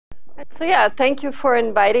So yeah, thank you for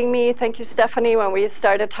inviting me. Thank you, Stephanie. When we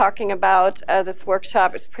started talking about this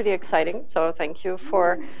workshop, it's pretty exciting. So thank you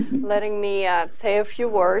for letting me say a few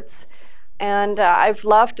words. And I've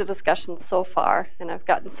loved the discussion so far, and I've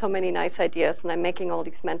gotten so many nice ideas, and I'm making all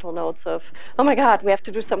these mental notes of, oh my God, we have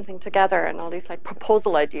to do something together, and all these like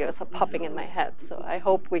proposal ideas are popping in my head. So I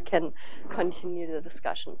hope we can continue the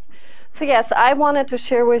discussions. So yes, I wanted to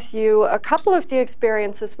share with you a couple of the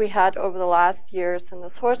experiences we had over the last years in the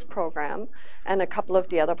SOARS program, and a couple of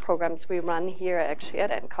the other programs we run here actually at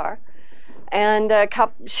NCAR. And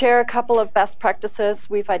share a couple of best practices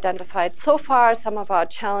we've identified so far, some of our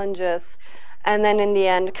challenges, and then in the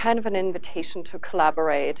end, kind of an invitation to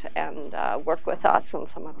collaborate and work with us on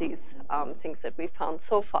some of these things that we found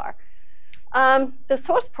so far. The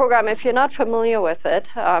SOARS program, if you're not familiar with it,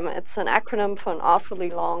 it's an acronym for an awfully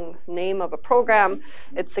long name of a program.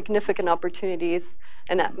 It's Significant Opportunities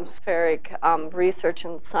in Atmospheric Research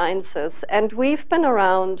and Sciences. And we've been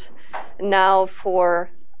around now for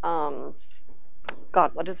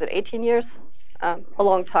God, what is it, 18 years? A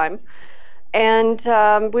long time. And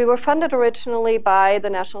we were funded originally by the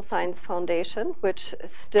National Science Foundation, which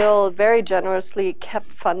still very generously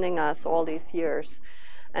kept funding us all these years.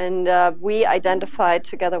 And we identified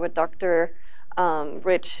together with Dr.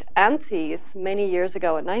 Rich Anthes many years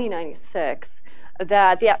ago in 1996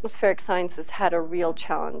 that the atmospheric sciences had a real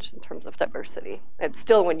challenge in terms of diversity. And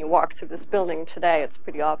still, when you walk through this building today, it's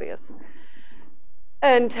pretty obvious.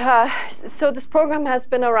 And so this program has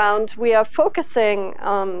been around. We are focusing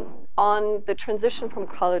on the transition from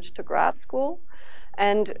college to grad school.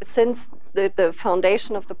 And since the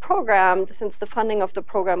foundation of the program, since the funding of the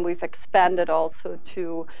program, we've expanded also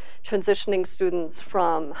to transitioning students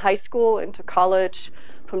from high school into college,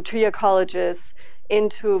 from two-year colleges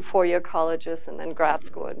into four-year colleges, and then grad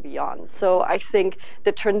school and beyond. So I think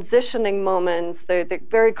the transitioning moments, the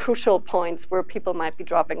very crucial points where people might be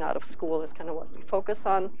dropping out of school is kind of what we focus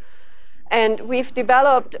on. And we've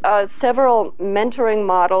developed several mentoring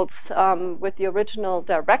models with the original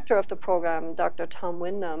director of the program, Dr. Tom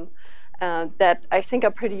Wyndham, that I think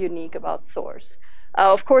are pretty unique about SOARS.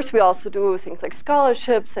 Of course, we also do things like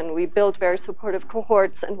scholarships, and we build very supportive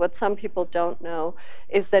cohorts. And what some people don't know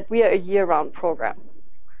is that we are a year-round program.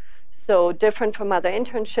 So different from other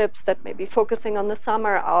internships that may be focusing on the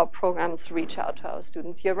summer, our programs reach out to our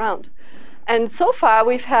students year-round. And so far,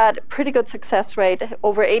 we've had a pretty good success rate.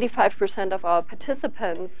 Over 85% of our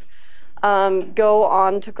participants go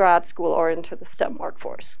on to grad school or into the STEM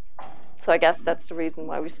workforce. So I guess that's the reason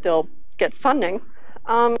why we still get funding.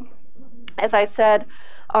 As I said,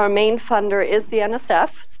 our main funder is the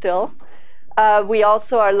NSF still. We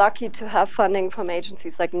also are lucky to have funding from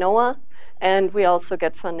agencies like NOAA, and we also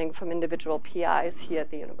get funding from individual PIs here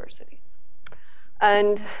at the universities.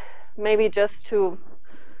 And maybe just to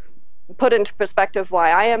put into perspective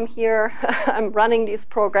why I am here, I'm running these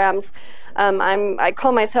programs. I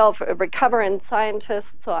call myself a recovering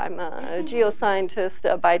scientist, so I'm a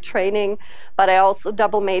geoscientist by training, but I also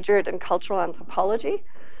double majored in cultural anthropology.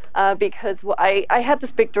 Because I had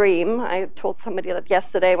this big dream. I told somebody that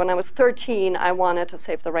yesterday when I was 13, I wanted to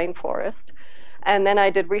save the rainforest. And then I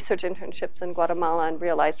did research internships in Guatemala and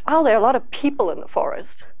realized, wow, there are a lot of people in the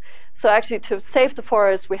forest. So actually, to save the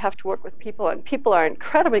forest, we have to work with people, and people are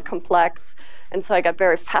incredibly complex. And so I got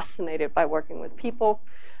very fascinated by working with people.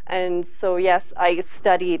 And so yes, I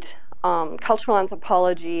studied cultural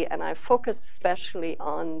anthropology, and I focused especially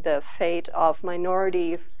on the fate of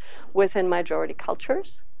minorities within majority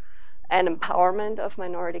cultures and empowerment of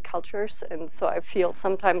minority cultures. And so I feel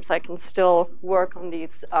sometimes I can still work on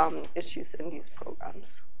these issues in these programs.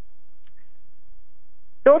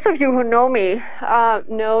 Those of you who know me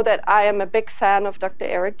know that I am a big fan of Dr.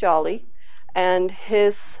 Eric Jolly and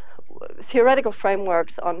his theoretical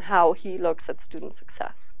frameworks on how he looks at student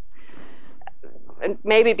success. And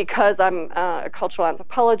maybe because I'm a cultural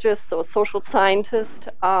anthropologist, so a social scientist,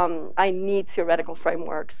 I need theoretical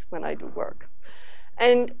frameworks when I do work.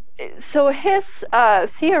 And so his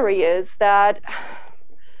theory is that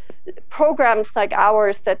programs like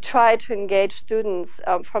ours that try to engage students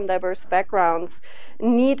from diverse backgrounds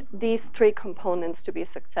need these three components to be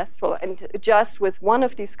successful. And just with one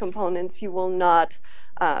of these components, you will not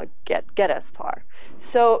get as far.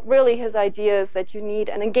 So really his idea is that you need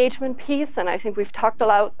an engagement piece, and I think we've talked a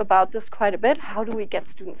lot about this quite a bit. How do we get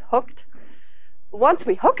students hooked? Once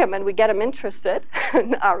we hook them and we get them interested,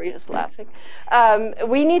 and Ari is laughing,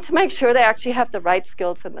 we need to make sure they actually have the right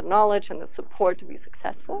skills and the knowledge and the support to be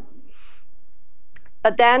successful.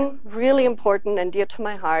 But then, really important and dear to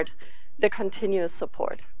my heart, the continuous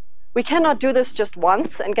support. We cannot do this just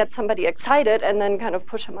once and get somebody excited and then kind of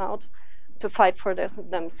push them out. to fight for this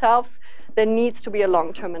themselves, there needs to be a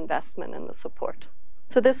long-term investment in the support.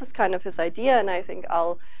 So this is kind of his idea, and I think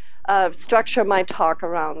I'll structure my talk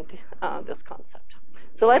around this concept.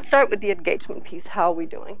 So let's start with the engagement piece. How are we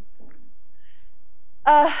doing?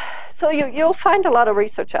 So you'll find a lot of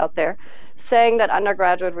research out there saying that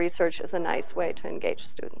undergraduate research is a nice way to engage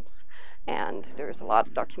students. And there's a lot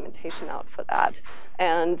of documentation out for that.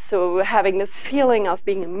 And so having this feeling of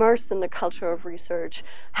being immersed in the culture of research,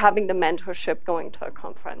 having the mentorship, going to a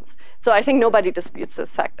conference. So I think nobody disputes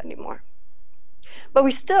this fact anymore. But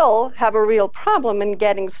we still have a real problem in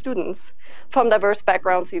getting students from diverse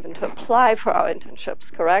backgrounds even to apply for our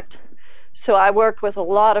internships, correct? So I work with a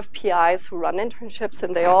lot of PIs who run internships,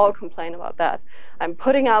 and they all complain about that. I'm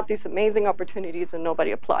putting out these amazing opportunities and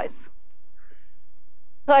nobody applies.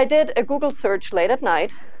 So I did a Google search late at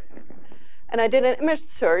night, and I did an image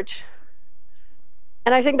search,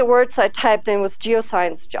 and I think the words I typed in was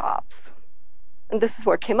geoscience jobs. And this is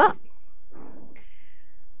what came up.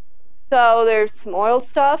 So there's some oil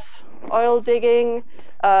stuff, oil digging,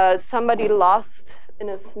 somebody lost in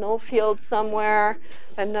a snowfield somewhere,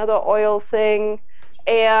 another oil thing,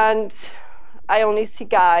 and I only see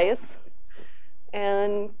guys.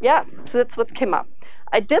 And yeah, so that's what came up.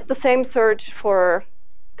 I did the same search for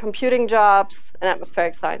computing jobs and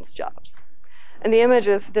atmospheric science jobs. And the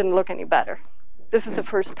images didn't look any better. This is the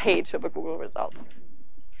first page of a Google result.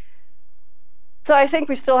 So I think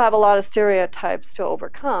we still have a lot of stereotypes to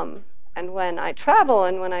overcome. And when I travel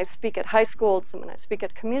and when I speak at high schools and when I speak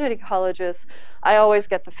at community colleges, I always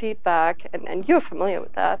get the feedback, and you're familiar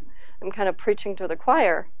with that. I'm kind of preaching to the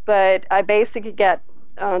choir, but I basically get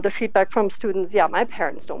the feedback from students, yeah, my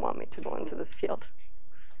parents don't want me to go into this field.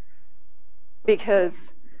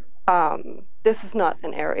 Because this is not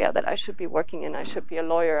an area that I should be working in. I should be a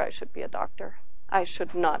lawyer, I should be a doctor. I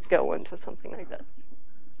should not go into something like this.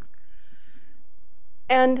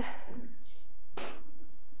 And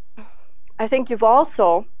I think you've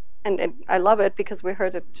also, and I love it because we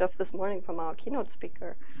heard it just this morning from our keynote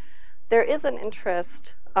speaker, there is an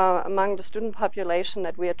interest among the student population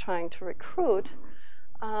that we are trying to recruit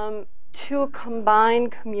to combine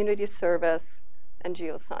community service and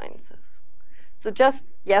geosciences. So just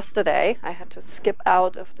yesterday, I had to skip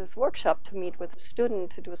out of this workshop to meet with a student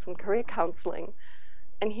to do some career counseling.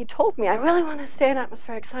 And he told me, I really want to stay in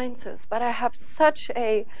atmospheric sciences, but I have such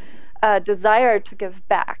a desire to give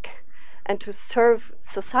back and to serve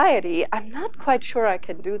society. I'm not quite sure I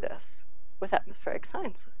can do this with atmospheric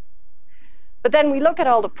sciences. But then we look at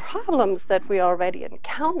all the problems that we already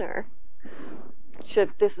encounter.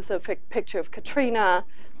 This is a picture of Katrina.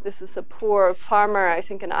 This is a poor farmer, I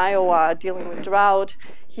think in Iowa, dealing with drought.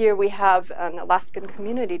 Here we have an Alaskan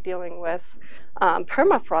community dealing with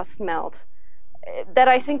permafrost melt. That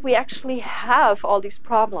I think we actually have all these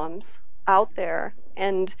problems out there,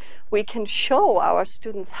 and we can show our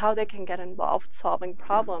students how they can get involved solving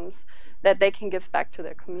problems that they can give back to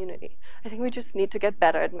their community. I think we just need to get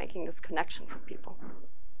better at making this connection for people.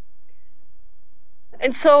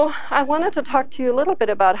 And so I wanted to talk to you a little bit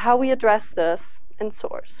about how we address this in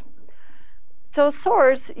SOARS. So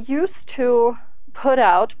SOARS used to put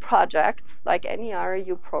out projects like any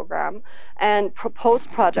RAU program and propose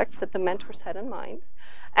projects that the mentors had in mind,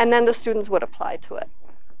 and then the students would apply to it.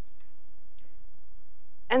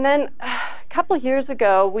 And then a couple of years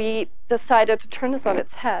ago, we decided to turn this on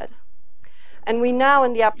its head. And we now,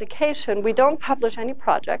 in the application, we don't publish any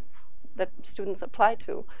projects that students apply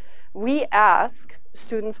to. We ask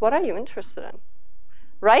students, what are you interested in?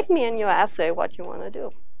 Write me in your essay what you want to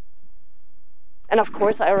do. And of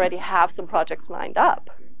course, I already have some projects lined up.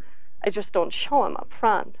 I just don't show them up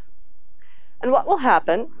front. And what will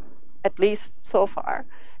happen, at least so far,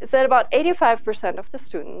 is that about 85% of the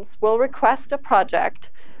students will request a project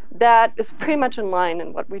that is pretty much in line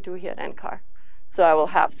in what we do here at NCAR. So I will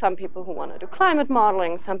have some people who want to do climate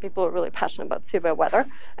modeling, some people are really passionate about severe weather,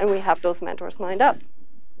 and we have those mentors lined up.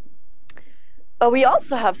 But we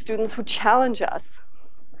also have students who challenge us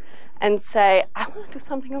and say, I want to do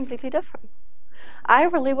something completely different. I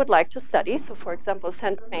really would like to study, so for example,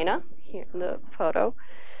 Santa Mena, here in the photo,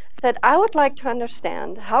 said, I would like to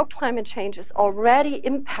understand how climate change is already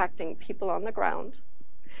impacting people on the ground.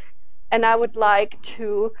 And I would like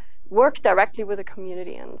to work directly with the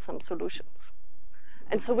community on some solutions.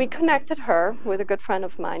 And so we connected her with a good friend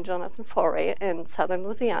of mine, Jonathan Foray, in southern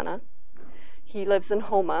Louisiana. He lives in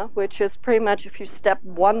Houma, which is pretty much if you step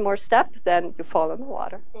one more step, then you fall in the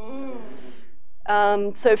water.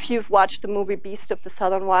 So if you've watched the movie Beast of the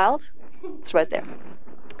Southern Wild, it's right there.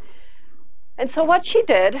 And so what she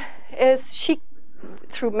did is she,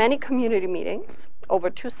 through many community meetings over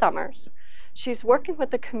 2 summers, She's working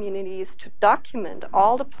with the communities to document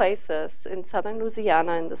all the places in southern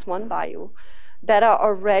Louisiana in this one bayou that are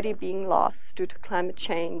already being lost due to climate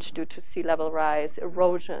change, due to sea level rise,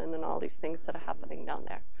 erosion, and all these things that are happening down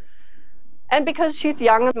there. And because she's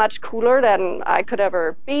young and much cooler than I could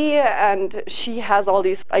ever be, and she has all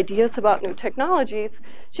these ideas about new technologies,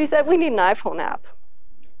 she said, we need an iPhone app.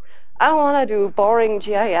 I don't want to do boring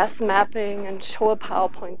GIS mapping and show a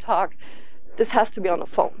PowerPoint talk. This has to be on a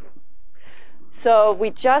phone. So we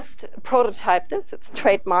just prototyped this. It's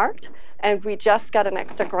trademarked. And we just got an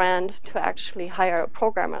extra grant to actually hire a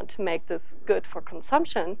programmer to make this good for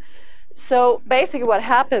consumption. So basically what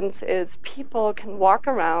happens is people can walk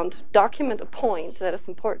around, document a point that is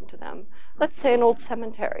important to them. Let's say an old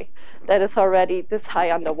cemetery that is already this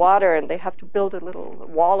high underwater and they have to build a little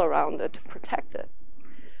wall around it to protect it.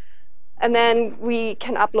 And then we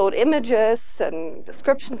can upload images and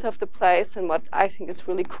descriptions of the place, and what I think is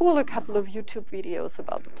really cool, a couple of YouTube videos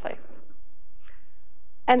about the place.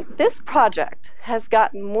 And this project has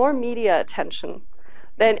gotten more media attention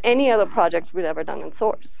than any other project we've ever done in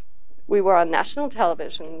SOARS. We were on national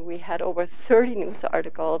television, we had over 30 news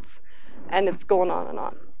articles, and it's going on and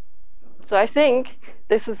on. So I think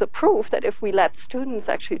this is a proof that if we let students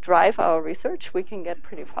actually drive our research, we can get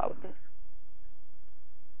pretty far with this.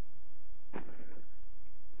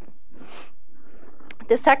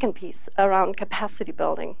 The second piece around capacity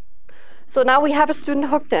building. So now we have a student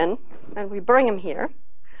hooked in, and we bring him here.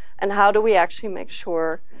 And how do we actually make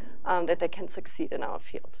sure that they can succeed in our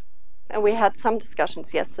field? And we had some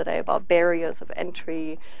discussions yesterday about barriers of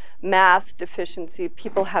entry, math deficiency,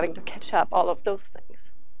 people having to catch up, all of those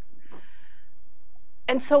things.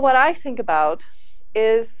 And so what I think about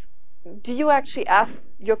is, do you actually ask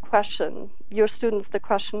your students the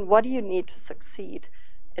question, what do you need to succeed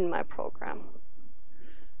in my program?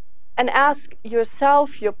 And ask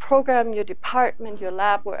yourself, your program, your department, your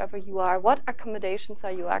lab, wherever you are, what accommodations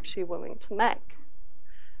are you actually willing to make?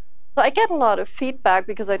 So I get a lot of feedback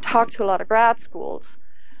because I talk to a lot of grad schools.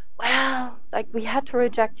 Well, like, we had to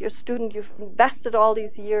reject your student. You've invested all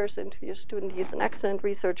these years into your student. He's an excellent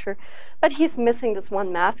researcher, but he's missing this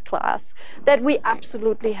one math class that we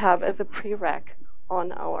absolutely have as a prereq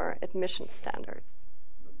on our admission standards.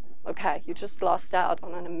 Okay, you just lost out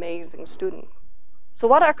on an amazing student. So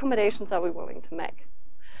what accommodations are we willing to make?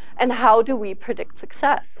 And how do we predict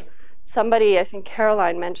success? Somebody, I think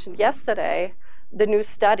Caroline mentioned yesterday, the new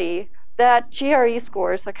study, that GRE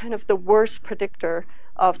scores are kind of the worst predictor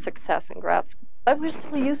of success in grad school, but we're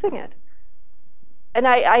still using it. And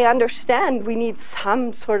I understand we need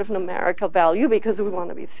some sort of numerical value because we want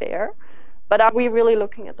to be fair, but are we really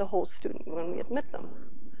looking at the whole student when we admit them?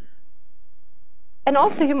 And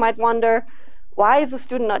also you might wonder, why is a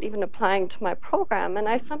student not even applying to my program? And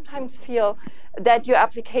I sometimes feel that your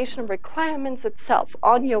application requirements itself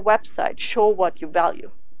on your website show what you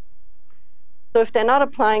value. So if they're not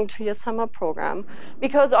applying to your summer program,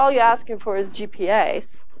 because all you're asking for is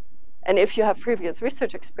GPAs, and if you have previous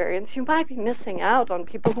research experience, you might be missing out on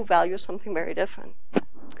people who value something very different.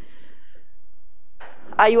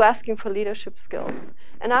 Are you asking for leadership skills?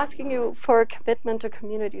 And asking you for a commitment to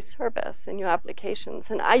community service in your applications?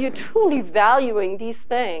 And are you truly valuing these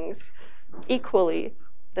things equally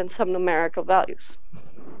than some numerical values?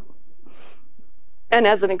 And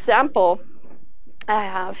as an example, I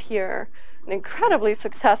have here an incredibly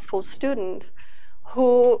successful student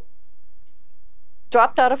who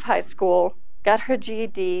dropped out of high school, got her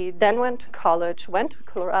GED, then went to college, went to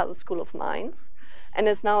Colorado School of Mines, and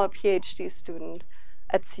is now a PhD student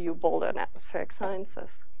at CU Boulder in atmospheric sciences.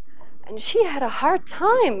 And she had a hard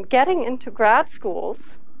time getting into grad schools.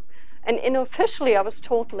 And unofficially, I was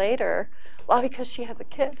told later, well, because she has a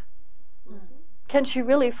kid. Can she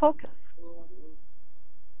really focus?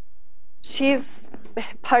 She's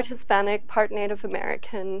part Hispanic, part Native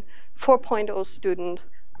American, 4.0 student.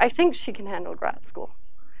 I think she can handle grad school.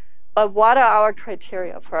 But what are our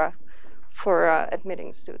criteria for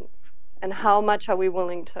admitting students? And how much are we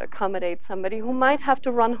willing to accommodate somebody who might have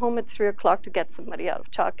to run home at 3 o'clock to get somebody out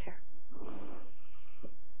of childcare?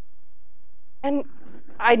 And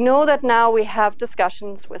I know that now we have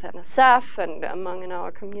discussions with NSF and among in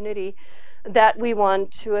our community that we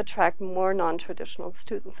want to attract more non-traditional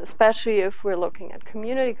students, especially if we're looking at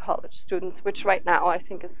community college students, which right now I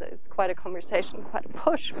think is quite a conversation, quite a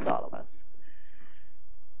push with all of us.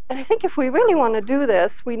 And I think if we really want to do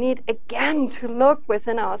this, we need, again, to look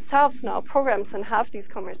within ourselves and our programs and have these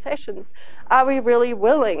conversations. Are we really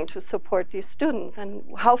willing to support these students, and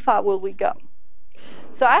how far will we go?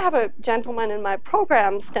 So I have a gentleman in my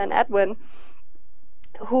program, Stan Edwin,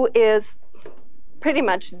 who is pretty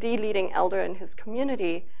much the leading elder in his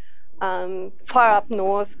community, far up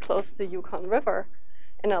north, close to the Yukon River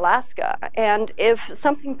in Alaska. And if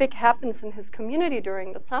something big happens in his community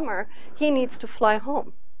during the summer, he needs to fly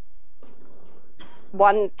home.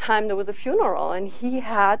 One time there was a funeral, and he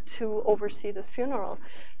had to oversee this funeral.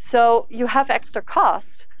 So you have extra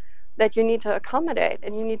costs that you need to accommodate,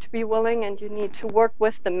 and you need to be willing, and you need to work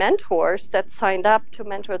with the mentors that signed up to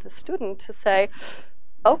mentor the student to say,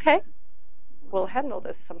 okay, we'll handle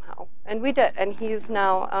this somehow. And we did, and he's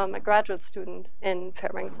now a graduate student in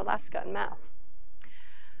Fairbanks, Alaska in math.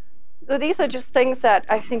 So these are just things that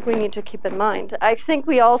I think we need to keep in mind. I think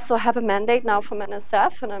we also have a mandate now from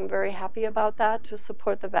NSF, and I'm very happy about that, to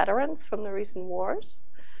support the veterans from the recent wars.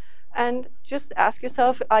 And just ask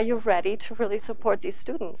yourself, are you ready to really support these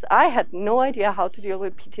students? I had no idea how to deal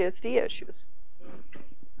with PTSD issues.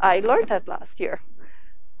 I learned that last year.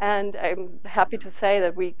 And I'm happy to say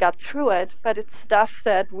that we got through it, but it's stuff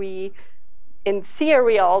that we, in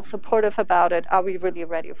theory, are all supportive about it. Are we really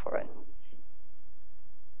ready for it?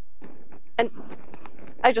 And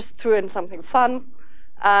I just threw in something fun.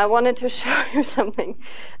 I wanted to show you something.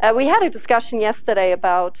 We had a discussion yesterday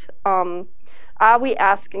about, are we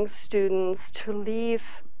asking students to leave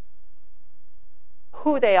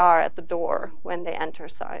who they are at the door when they enter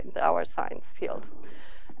our science field?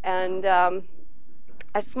 And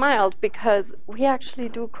I smiled because we actually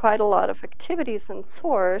do quite a lot of activities in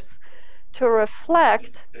SOARS to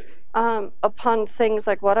reflect upon things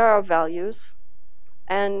like, what are our values,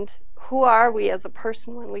 and who are we as a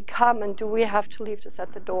person when we come, and do we have to leave this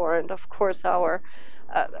at the door? And of course,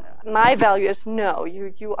 my value is no,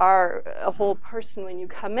 you are a whole person when you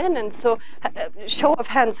come in. And so, show of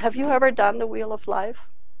hands, have you ever done the Wheel of Life?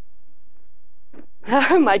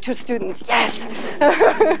 My two students, yes.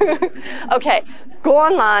 Okay, go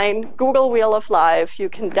online, Google Wheel of Life. You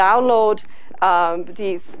can download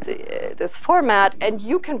this format, and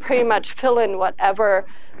you can pretty much fill in whatever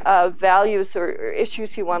values or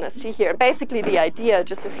issues you want to see here. Basically, the idea,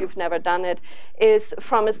 just if you've never done it, is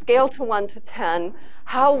from a scale to 1 to 10,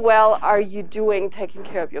 how well are you doing taking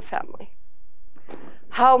care of your family?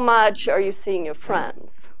 How much are you seeing your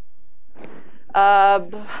friends?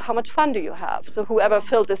 How much fun do you have? So whoever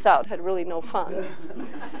filled this out had really no fun.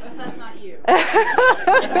 So that's not you.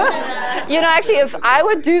 You know, actually, if I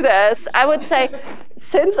would do this, I would say,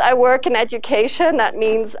 since I work in education, that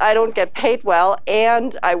means I don't get paid well,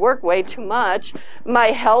 and I work way too much.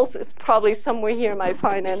 My health is probably somewhere here, my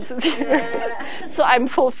finances here. So I'm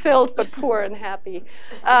fulfilled but poor and happy.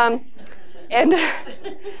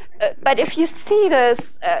 But if you see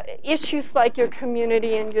this, issues like your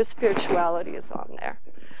community and your spirituality is on there.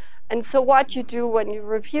 And so what you do when you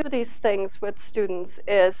review these things with students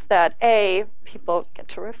is that, A, people get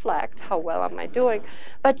to reflect, how well am I doing?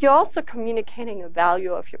 But you're also communicating a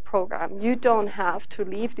value of your program. You don't have to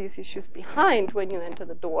leave these issues behind when you enter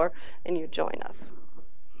the door and you join us.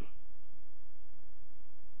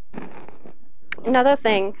 Another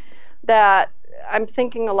thing that I'm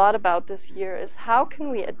thinking a lot about this year is, how can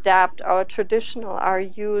we adapt our traditional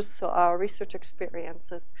RUs, so our research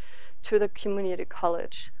experiences, to the community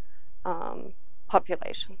college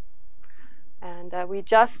population. And we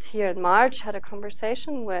just here in March had a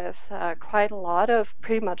conversation with quite a lot of,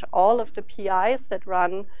 pretty much all of the PIs that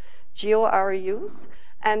run geo-RUs.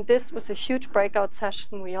 And this was a huge breakout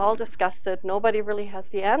session. We all discussed it. Nobody really has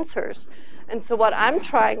the answers. And so what I'm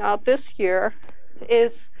trying out this year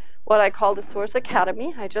is what I call the SOARS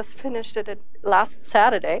Academy. I just finished it last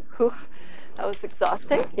Saturday. Whew, that was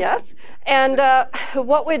exhausting, yes. And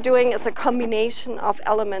what we're doing is a combination of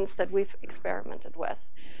elements that we've experimented with.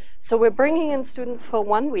 So we're bringing in students for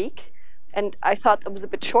 1 week, and I thought it was a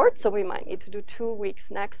bit short, so we might need to do 2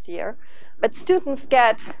 weeks next year. But students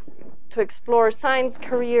get to explore science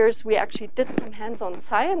careers. We actually did some hands-on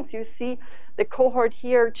science. You see the cohort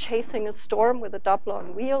here chasing a storm with a Doppler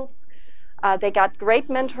on wheels. They got great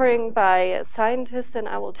mentoring by scientists, and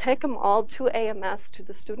I will take them all to AMS, to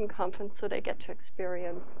the student conference, so they get to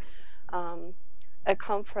experience a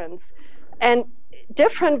conference. And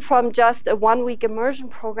different from just a 1-week immersion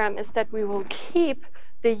program is that we will keep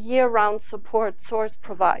the year-round support SOARS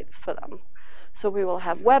provides for them. So we will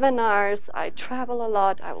have webinars, I travel a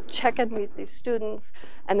lot, I will check in with these students,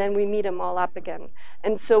 and then we meet them all up again.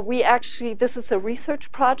 And so we actually, this is a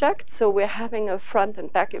research project, so we're having a front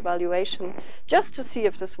and back evaluation just to see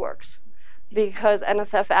if this works. Because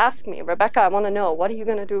NSF asked me, Rebecca, I want to know, what are you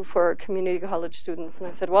going to do for community college students? And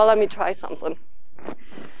I said, well, let me try something.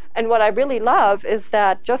 And what I really love is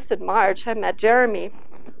that just in March, I met Jeremy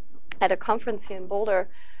at a conference here in Boulder,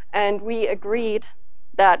 and we agreed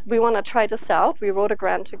that we want to try this out. We wrote a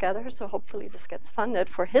grant together, so hopefully this gets funded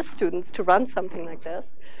for his students to run something like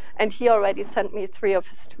this. And he already sent me 3 of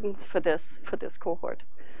his students for this cohort.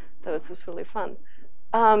 So this was really fun.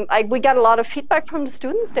 We got a lot of feedback from the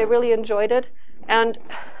students. They really enjoyed it. And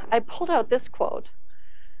I pulled out this quote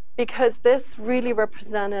because this really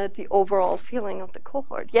represented the overall feeling of the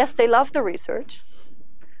cohort. Yes, they loved the research.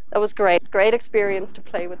 That was great. Great experience to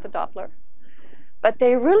play with the Doppler. But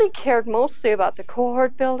they really cared mostly about the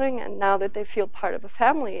cohort building, and now that they feel part of a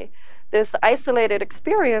family, this isolated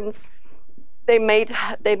experience they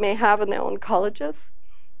may have in their own colleges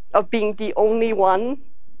of being the only one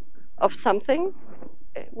of something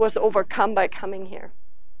was overcome by coming here.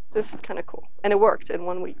 This is kind of cool. And it worked in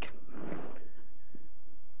 1 week.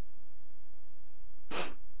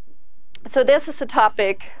 So this is a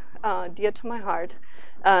topic dear to my heart,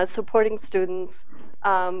 supporting students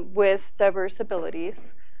with diverse abilities.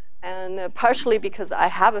 And partially because I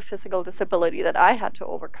have a physical disability that I had to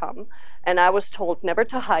overcome. And I was told never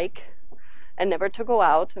to hike and never to go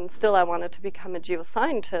out. And still I wanted to become a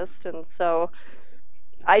geoscientist. And so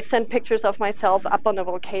I sent pictures of myself up on a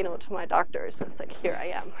volcano to my doctors. It's like, here I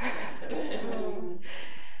am.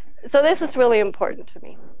 So this is really important to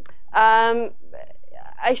me.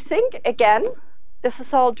 I think, again, this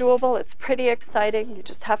is all doable. It's pretty exciting. You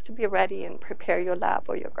just have to be ready and prepare your lab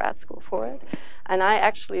or your grad school for it. And I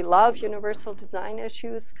actually love universal design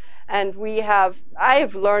issues. And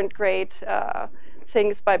I've learned great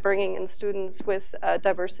things by bringing in students with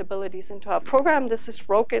diverse abilities into our program. This is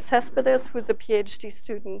Roque Cespedes, who's a PhD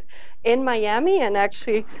student in Miami. And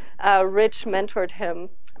actually, Rich mentored him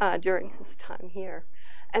during his time here.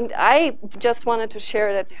 And I just wanted to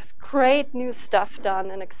share that there's great new stuff done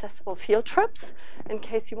in accessible field trips, in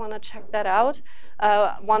case you want to check that out.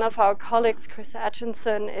 One of our colleagues, Chris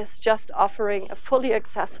Atchison, is just offering a fully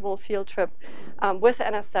accessible field trip with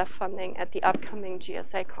NSF funding at the upcoming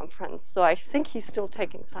GSA conference. So I think he's still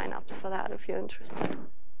taking sign-ups for that if you're interested.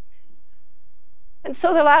 And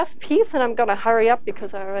so the last piece, and I'm going to hurry up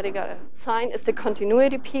because I already got a sign, is the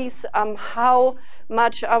continuity piece. How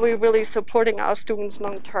much are we really supporting our students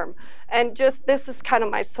long-term? And just this is kind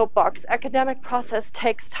of my soapbox. Academic process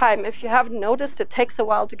takes time. If you haven't noticed, it takes a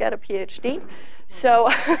while to get a PhD.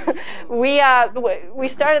 So we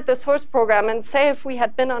started the SOARS program, and say if we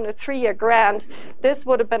had been on a 3-year grant, this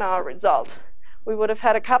would have been our result. We would have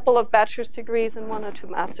had a couple of bachelor's degrees and 1 or 2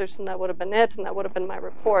 masters, and that would have been it, and that would have been my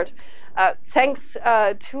report. Thanks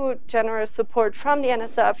to generous support from the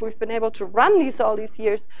NSF, we've been able to run all these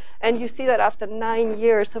years, and you see that after 9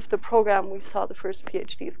 years of the program, we saw the first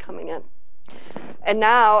PhDs coming in. And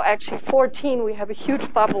now, actually 14, we have a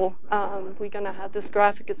huge bubble. We're going to have this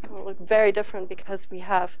graphic. It's going to look very different because we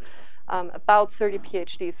have about 30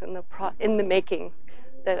 PhDs in the making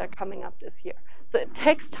that are coming up this year. So it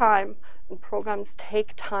takes time, and programs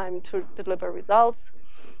take time to deliver results.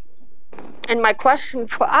 And my question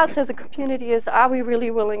for us as a community is, are we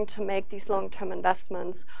really willing to make these long-term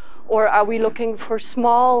investments? Or are we looking for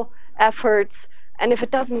small efforts, and if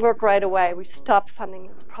it doesn't work right away, we stop funding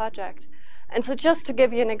this project? And so just to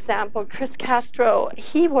give you an example, Chris Castro,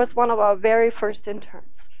 he was one of our very first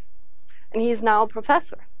interns. And he's now a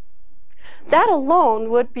professor. That alone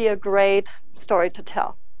would be a great story to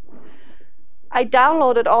tell. I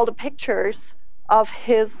downloaded all the pictures of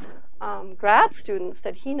his grad students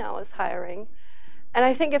that he now is hiring. And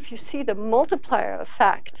I think if you see the multiplier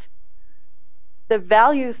effect, the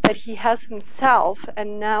values that he has himself,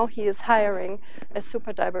 and now he is hiring a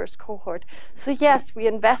super diverse cohort. So yes, we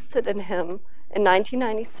invested in him in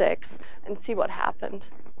 1996 and see what happened.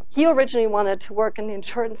 He originally wanted to work in the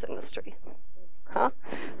insurance industry.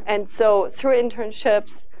 And so through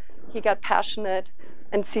internships, he got passionate,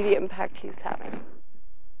 and see the impact he's having.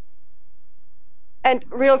 And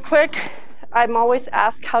real quick, I'm always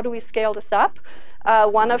asked, how do we scale this up?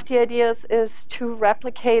 One of the ideas is to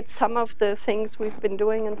replicate some of the things we've been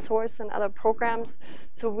doing in SOARS and other programs.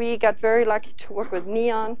 So we got very lucky to work with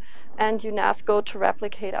NEON and UNAFGO to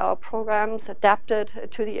replicate our programs adapted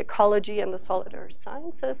to the ecology and the solid earth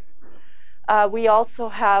sciences. We also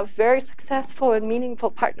have very successful and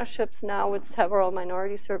meaningful partnerships now with several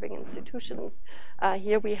minority-serving institutions.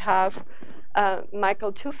 Here we have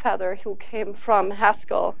Michael Twofeather, who came from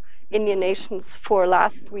Haskell Indian Nations for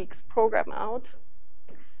last week's program out.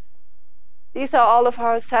 These are all of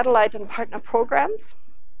our satellite and partner programs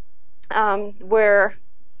where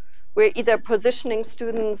we're either positioning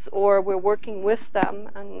students or we're working with them.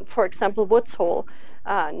 And for example, Woods Hole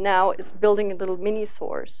now is building a little mini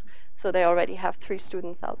SOARS. So they already have 3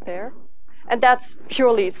 students out there. And that's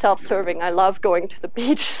purely self-serving. I love going to the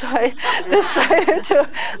beach, so I decided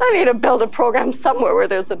I need to build a program somewhere where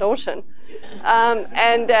there's an ocean.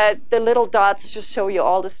 The little dots just show you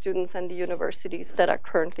all the students and the universities that are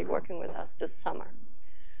currently working with us this summer.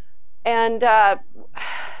 And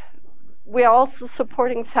we are also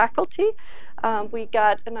supporting faculty. We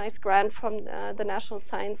got a nice grant from the National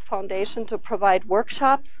Science Foundation to provide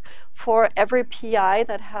workshops for every PI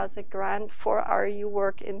that has a grant for RU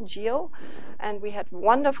work in geo. And we had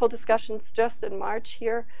wonderful discussions just in March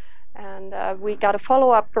here. And we got a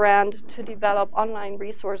follow-up grant to develop online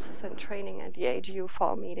resources and training at the AGU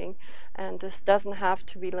fall meeting. And this doesn't have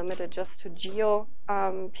to be limited just to geo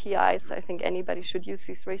PIs. I think anybody should use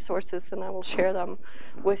these resources, and I will share them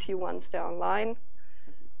with you once they're online.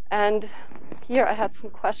 And here I had some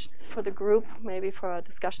questions for the group, maybe for our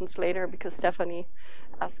discussions later, because Stephanie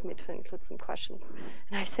asked me to include some questions.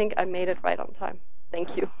 And I think I made it right on time.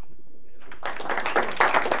 Thank you.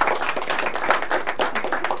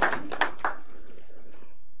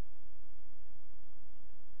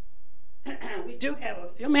 We do have a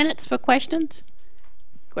few minutes for questions.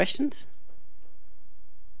 Questions?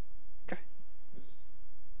 Okay.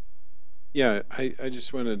 Yeah, I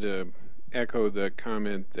just wanted to echo the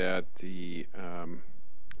comment that the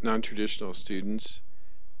non-traditional students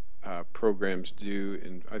programs do,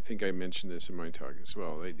 and I think I mentioned this in my talk as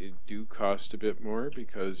well, they do cost a bit more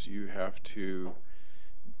because you have to,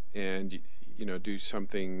 and you know, do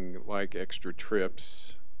something like extra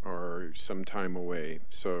trips or some time away.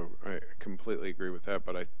 So I completely agree with that,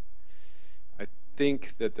 but I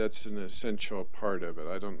think that that's an essential part of it.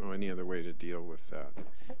 I don't know any other way to deal with that.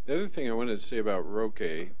 The other thing I wanted to say about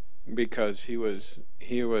Roque, because he was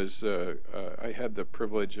I had the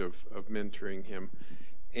privilege of mentoring him,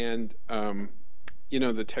 and you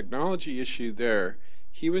know, the technology issue there,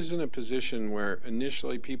 he was in a position where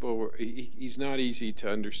initially people were, he's not easy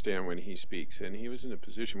to understand when he speaks, and he was in a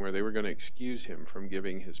position where they were going to excuse him from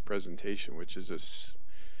giving his presentation, which was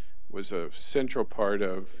a central part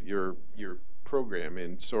of your program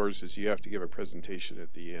in SOARS, is you have to give a presentation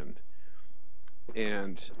at the end.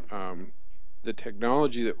 And the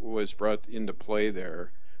technology that was brought into play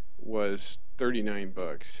there was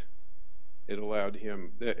 $39. It allowed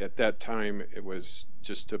him, at that time, it was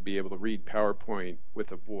just to be able to read PowerPoint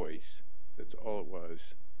with a voice. That's all it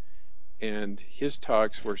was. And his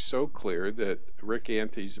talks were so clear that Rick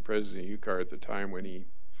Anthony's the president of UCAR at the time, when he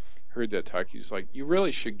heard that talk, he was like, you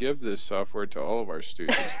really should give this software to all of our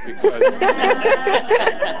students,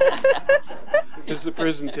 because the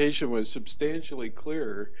presentation was substantially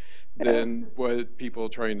clearer than what people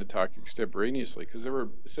trying to talk extemporaneously, because they were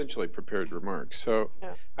essentially prepared remarks. So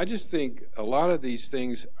yeah. I just think a lot of these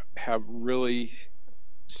things have really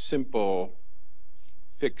simple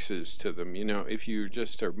fixes to them, you know, if you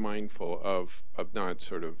just are mindful of not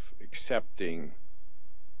sort of accepting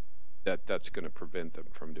that that's going to prevent them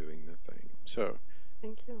from doing the thing. So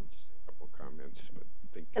thank you. Just a couple comments, but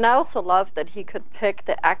and I also loved that he could pick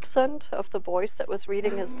the accent of the voice that was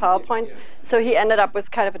reading his PowerPoints. Yeah. So he ended up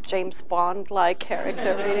with kind of a James Bond-like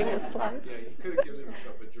character reading his slides. Yeah, he could have given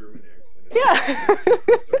himself a German accent.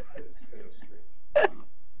 Yeah.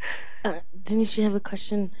 Denise, you have a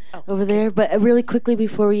question over there? But really quickly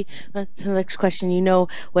before we to the next question, you know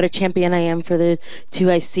what a champion I am for the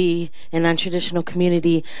 2IC and non-traditional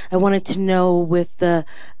community. I wanted to know, with the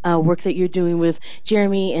work that you're doing with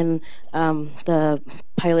Jeremy and the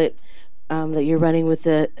pilot that you're running with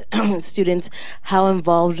the students, how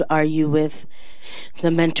involved are you with the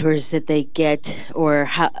mentors that they get, or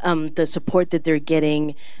how, the support that they're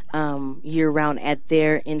getting year-round at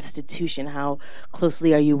their institution? How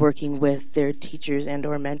closely are you working with their teachers and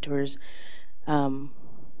or mentors? Well,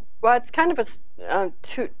 it's kind of a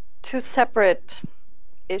two separate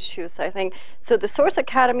issues, I think. So the SOARS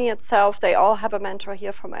Academy itself, they all have a mentor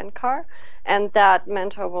here from NCAR, and that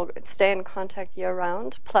mentor will stay in contact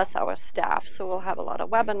year-round, plus our staff. So we'll have a lot of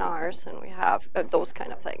webinars, and we have those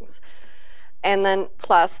kind of things. And then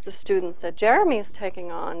plus the students that Jeremy is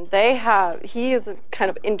taking on, he is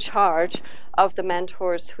kind of in charge of the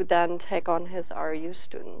mentors who then take on his RU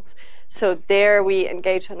students. So there we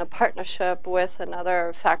engage in a partnership with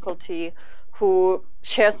another faculty who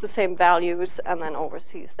shares the same values and then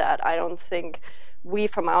oversees that. I don't think we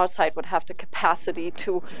from our side would have the capacity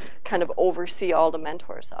to kind of oversee all the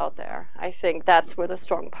mentors out there. I think that's where the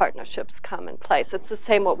strong partnerships come in place. It's the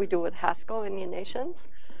same what we do with Haskell Indian Nations.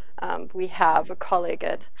 We have a colleague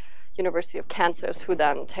at University of Kansas who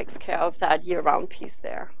then takes care of that year-round piece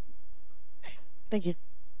there. Thank you.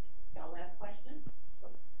 Last question?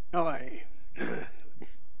 No,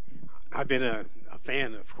 I've been a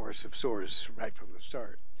fan, of course, of SOARS right from the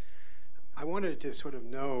start. I wanted to sort of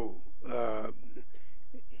know,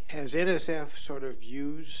 has NSF sort of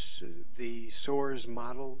used the SOARS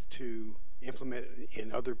model to implement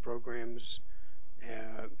in other programs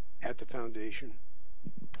at the foundation?